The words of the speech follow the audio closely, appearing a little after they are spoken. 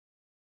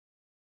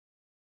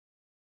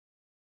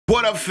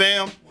What up,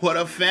 fam? What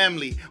up,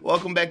 family?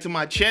 Welcome back to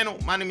my channel.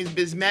 My name is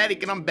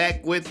BizMatik, and I'm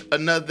back with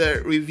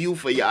another review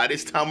for y'all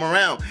this time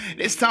around.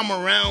 This time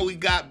around, we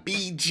got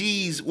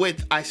GEES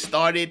with I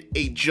Started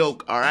a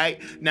Joke, all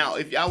right? Now,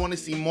 if y'all want to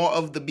see more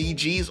of the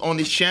GEES on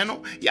this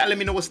channel, y'all let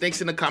me know what's next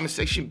in the comment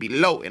section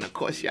below. And of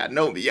course, y'all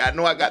know me. Y'all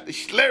know I got the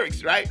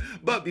lyrics, right?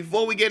 But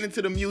before we get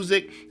into the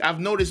music, I've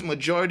noticed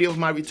majority of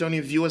my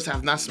returning viewers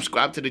have not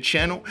subscribed to the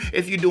channel.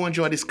 If you do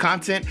enjoy this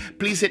content,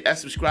 please hit that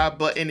subscribe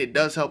button. It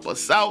does help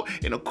us out.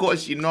 And of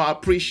course, you know I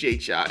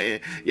appreciate y'all. And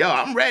yo,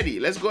 I'm ready.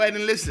 Let's go ahead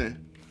and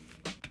listen.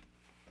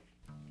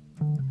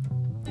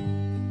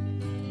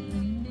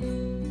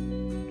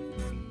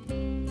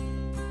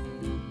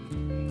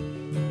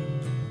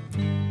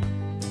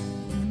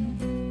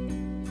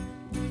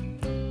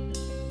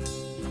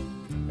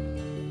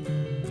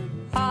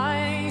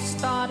 I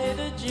started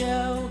a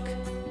joke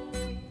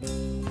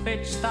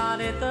which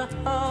started the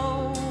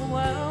whole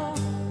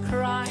world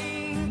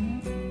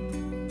crying,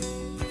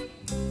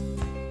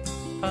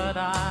 but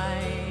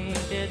I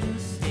didn't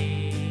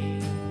see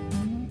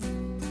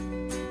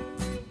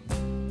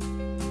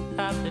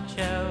that the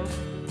joke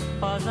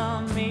was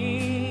on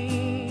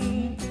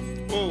me.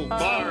 Oh,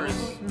 bars.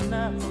 Oh,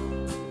 no.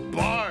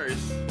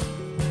 Bars.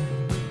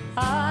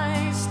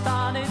 I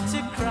started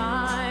to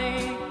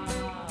cry,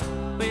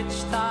 which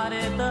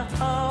started the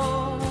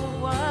whole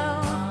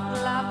world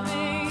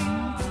laughing.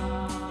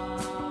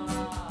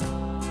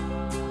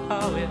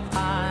 Oh, if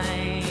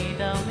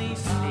I'd only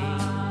seen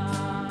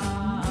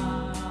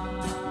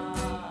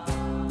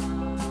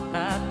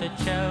that the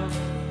joke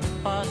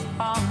was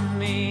on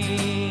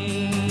me.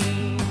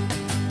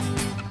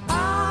 I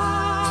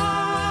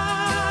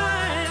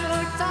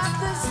looked at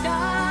the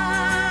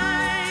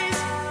skies,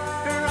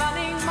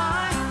 running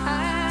my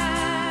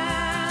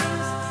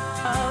hands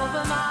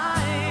over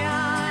my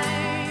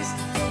eyes,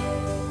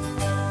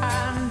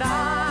 and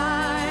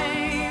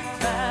I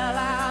fell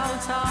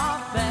out of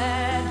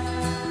bed,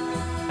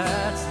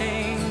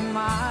 hurting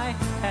my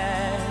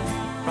head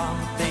from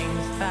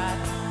things that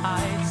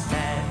I'd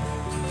said.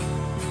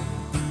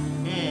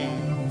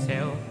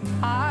 Till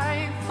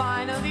I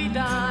finally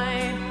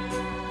died,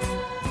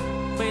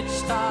 which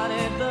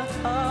started the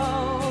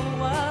whole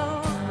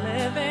world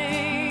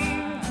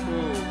living.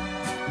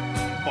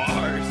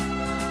 Bars.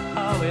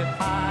 Oh,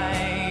 if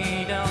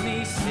I'd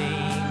only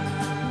seen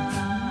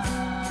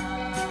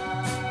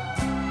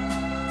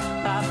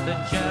that the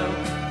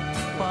joke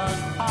was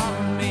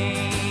on me.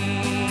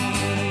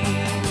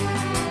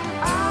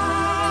 I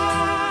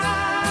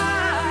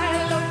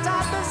looked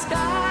at the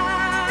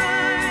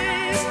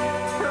skies,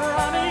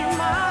 running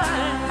my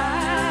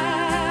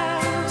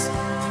hands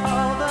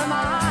over my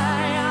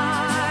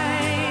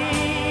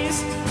eyes,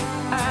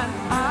 and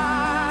I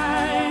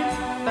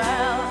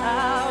fell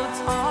out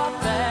of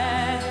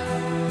bed,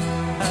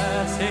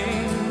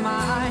 hurting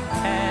my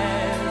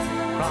head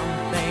from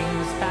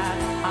things that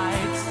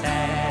I'd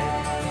said.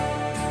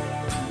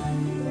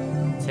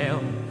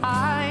 Till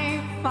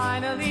I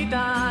finally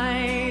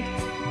died,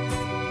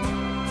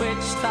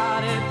 which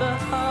started the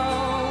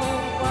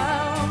whole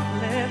world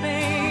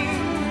living.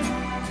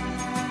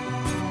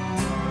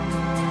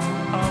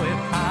 Oh,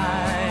 if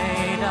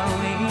I'd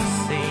only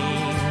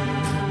seen,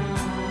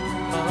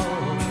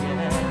 oh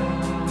yeah,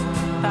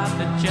 that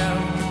the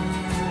joke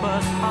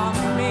was on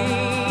me.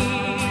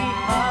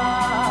 Oh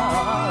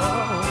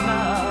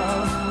no,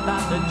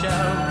 that the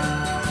joke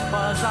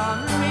was on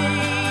me.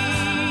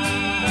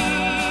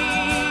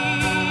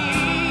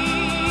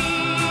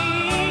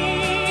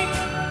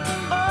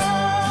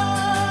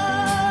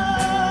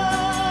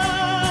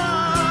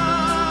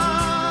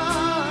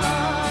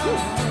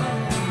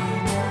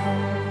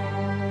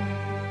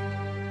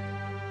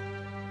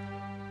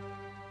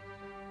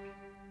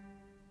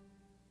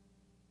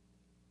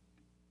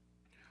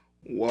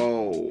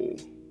 Whoa.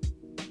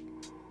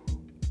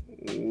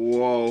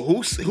 Whoa.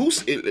 Who's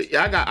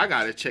I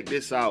gotta check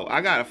this out.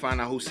 I gotta find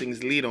out who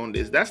sings lead on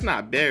this. That's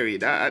not Barry.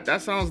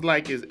 That sounds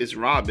like it's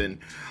Robin.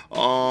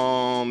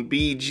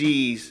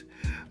 GEES.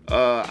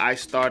 I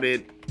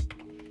Started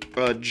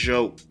a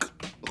Joke.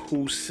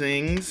 Who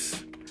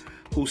sings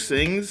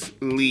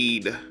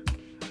lead?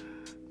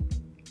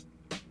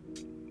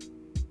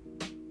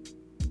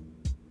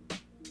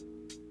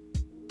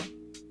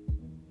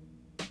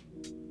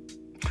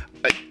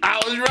 I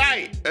was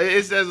right.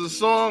 It says a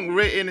song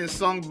written and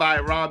sung by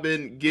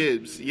Robin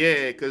Gibbs.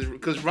 Yeah,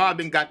 cause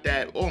Robin got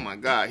that. Oh my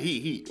God,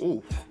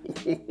 oh,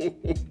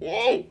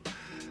 whoa,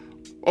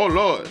 oh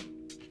Lord.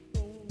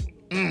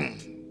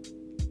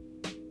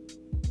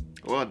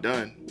 Well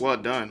done.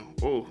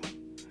 Oh,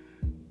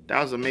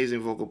 that was amazing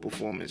vocal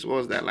performance. What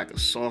was that, like a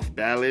soft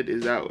ballad?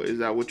 Is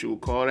that what you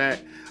would call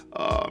that?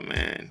 Oh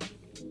man,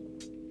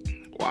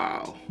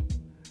 wow.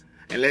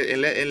 And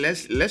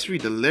let's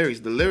read the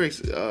lyrics. The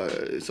lyrics,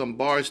 some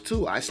bars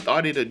too. I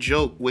started a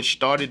joke which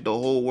started the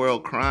whole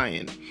world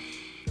crying,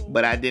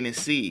 but I didn't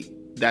see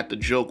that the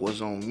joke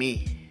was on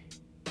me.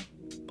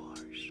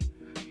 Bars.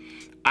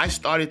 I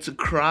started to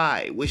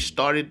cry, which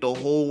started the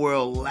whole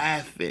world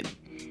laughing.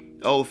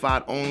 Oh, if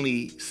I'd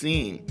only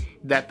seen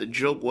that the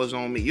joke was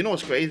on me. You know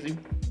what's crazy?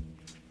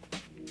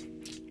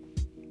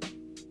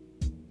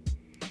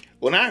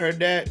 When I heard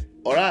that,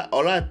 all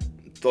I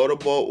thought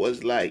about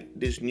was like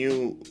this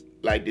new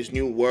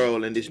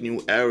world and this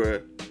new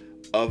era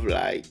of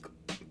like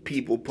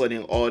people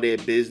putting all their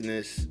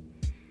business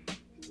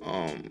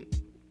on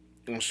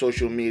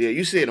social media.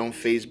 You see it on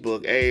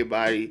Facebook.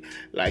 Everybody,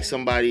 like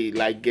somebody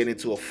like get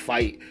into a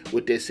fight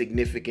with their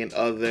significant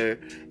other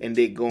and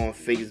they go on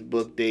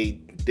Facebook, they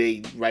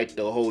write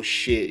the whole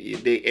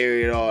shit, they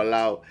air it all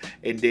out,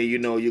 and then you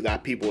know you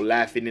got people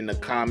laughing in the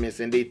comments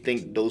and they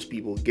think those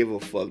people give a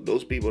fuck.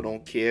 Those people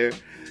don't care.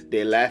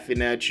 They're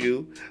laughing at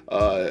you.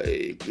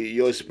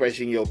 You're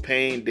expressing your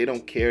pain. They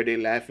don't care. They're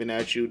laughing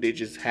at you. They're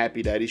just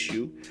happy that it's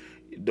you.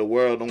 The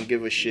world don't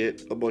give a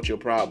shit about your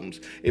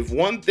problems. If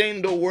one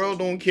thing the world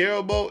don't care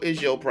about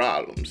is your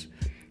problems.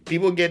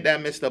 People get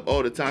that messed up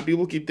all the time.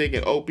 People keep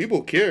thinking, oh,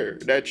 people care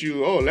that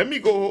you, oh, let me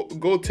go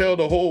tell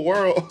the whole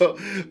world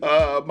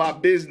my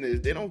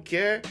business. They don't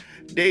care.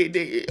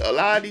 They a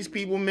lot of these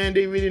people, man,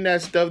 they reading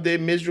that stuff, they're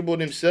miserable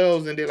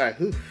themselves, and they're like,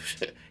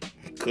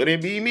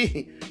 couldn't be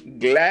me.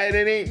 Glad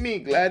it ain't me.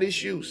 Glad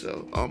it's you.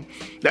 So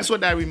that's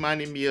what that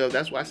reminded me of.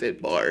 That's why I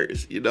said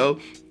bars, you know.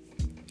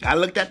 I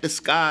looked at the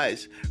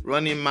skies,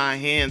 running my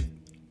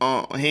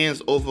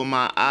hands over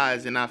my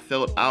eyes, and I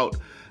felt out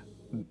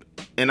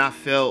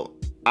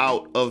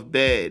of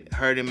bed,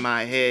 hurting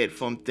my head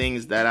from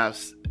things that I've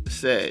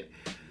said.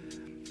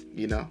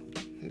 You know,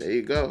 there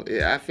you go.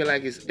 Yeah, I feel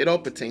like it all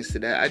pertains to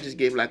that. I just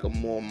gave like a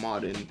more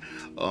modern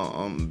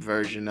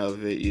version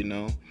of it. You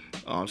know,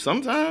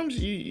 sometimes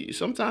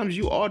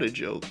you are the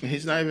joke.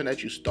 It's not even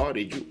that you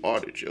started, you are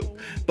the joke.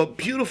 But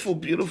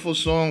beautiful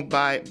song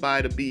by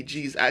the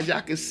BGs. As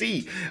y'all can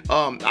see,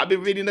 I've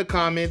been reading the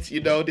comments.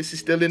 You know, this is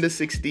still in the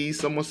 60s.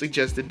 Someone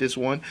suggested this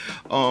one.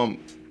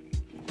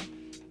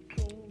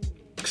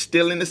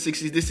 Still in the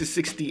 60s. This is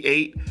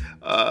 68.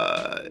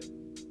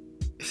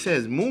 It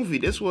says movie.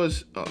 This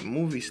was a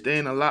movie,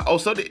 Staying Alive.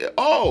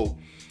 Oh,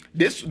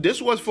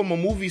 this was from a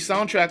movie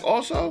soundtrack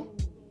also.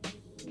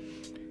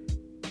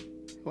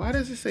 Why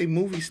does it say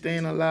movie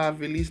Staying Alive,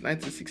 released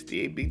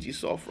 1968, BG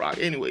Soft Rock?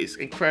 Anyways,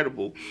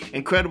 incredible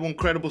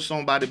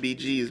song by the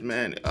BGs,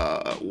 man.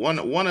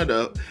 One of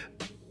the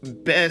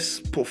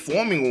best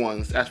performing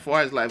ones as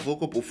far as like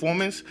vocal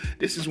performance.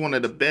 This is one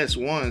of the best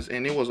ones,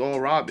 and it was all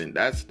Robin.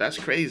 That's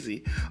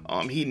crazy.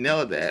 He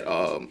nailed that.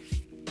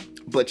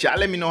 But y'all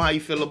let me know how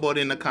you feel about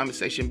it in the comment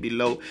section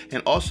below,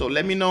 and also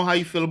let me know how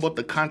you feel about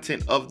the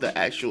content of the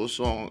actual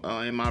song.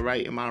 Am I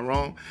right? Am I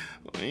wrong?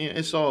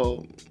 It's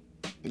all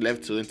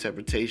left to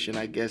interpretation,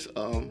 I guess.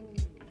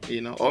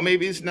 You know, or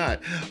maybe it's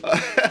not.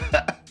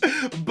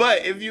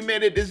 But if you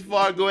made it this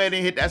far, go ahead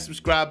and hit that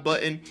subscribe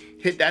button,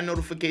 hit that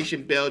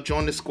notification bell,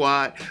 join the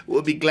squad.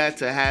 We'll be glad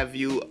to have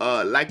you.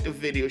 Like the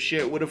video,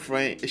 share it with a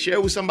friend, share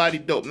it with somebody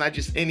dope, not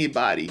just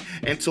anybody.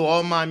 And to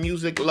all my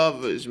music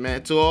lovers,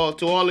 man, to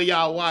all of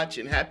y'all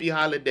watching, happy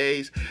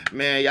holidays,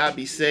 man. Y'all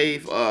be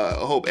safe. I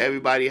hope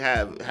everybody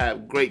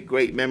have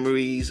great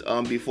memories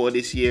before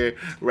this year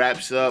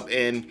wraps up.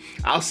 And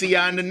I'll see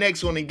y'all in the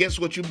next one. And guess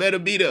what? You better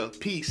be there.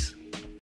 Peace.